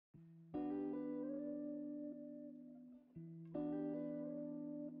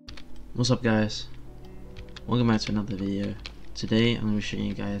What's up guys, welcome back to another video. Today I'm going to be showing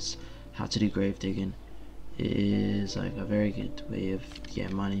you guys how to do grave digging. It is like a very good way of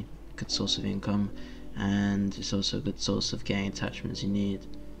getting money, good source of income, and it's also a good source of getting attachments you need.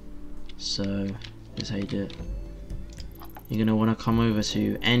 So here's how you do it. You're going to want to come over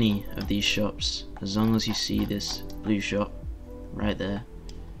to any of these shops, as long as you see this blue shop right there,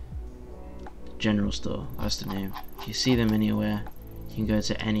 general store, that's the name. If you see them anywhere, you can go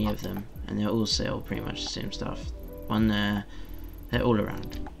to any of them and they'll all sell pretty much the same stuff. On there, they're all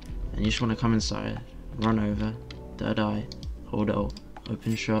around. And you just want to come inside, run over, third eye, hold Alt,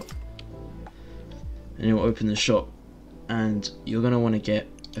 open shop, and it will open the shop. And you're going to want to get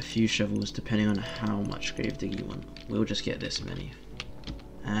a few shovels depending on how much grave dig you want. We'll just get this many.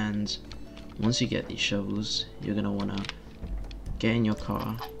 And once you get these shovels, you're going to want to get in your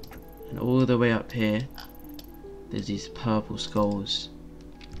car, and all the way up here there's these purple skulls.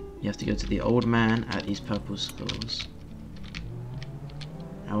 You have to go to the old man at these purple skulls,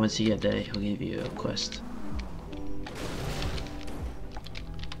 and once you get there he'll give you a quest.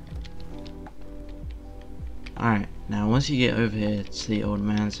 Alright, now once you get over here to the old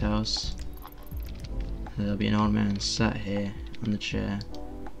man's house, there'll be an old man sat here on the chair.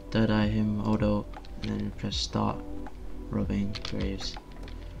 Third eye him, hold Alt, and then press start robbing graves.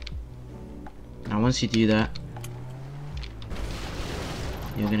 Now once you do that,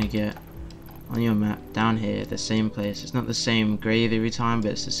 you're gonna get on your map down here the same place. It's not the same grave every time,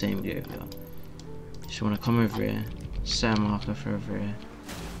 but it's the same graveyard. You just want to come over here, set a marker for over here,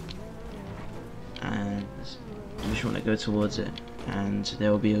 and you just want to go towards it, and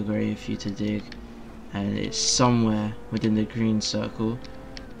there will be a grave for you to dig, and it's somewhere within the green circle,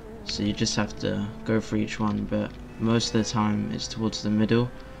 so you just have to go for each one. But most of the time it's towards the middle,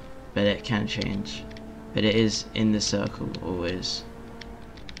 but it can change, but it is in the circle always.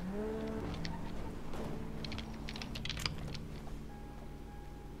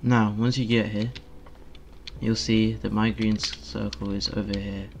 Now once you get here, you'll see that my green circle is over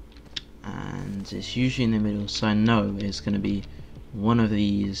here, and it's usually in the middle, so I know it's going to be one of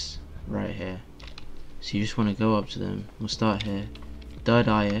these right here. So you just want to go up to them. We'll start here, third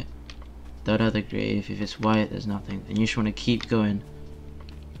eye it, third eye the grave. If it's white there's nothing, and you just want to keep going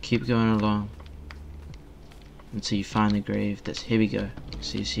along until you find the grave. That's, here we go.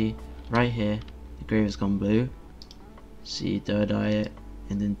 So you see right here the grave has gone blue. See, third eye it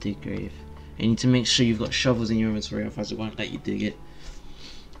and then dig grave. You need to make sure you've got shovels in your inventory, otherwise it won't let you dig it.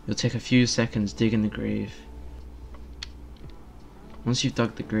 You'll take a few seconds digging the grave. Once you've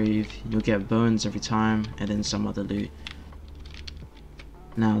dug the grave, you'll get bones every time and then some other loot.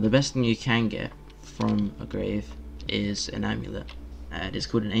 Now the best thing you can get from a grave is an amulet. It's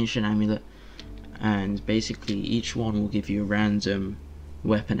called an ancient amulet, and basically each one will give you a random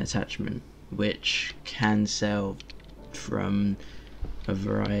weapon attachment, which can sell from a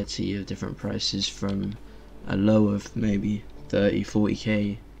variety of different prices, from a low of maybe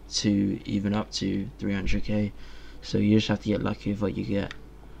 30-40k to even up to 300k. So you just have to get lucky with what you get.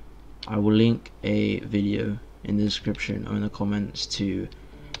 I will link a video in the description or in the comments to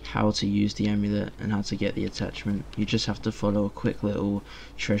how to use the amulet and how to get the attachment. You just have to follow a quick little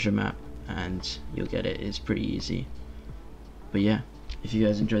treasure map and you'll get it. It's pretty easy. But yeah, if you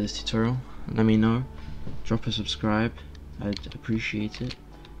guys enjoyed this tutorial, let me know, drop a subscribe, I'd appreciate it,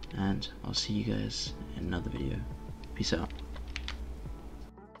 and I'll see you guys in another video. Peace out.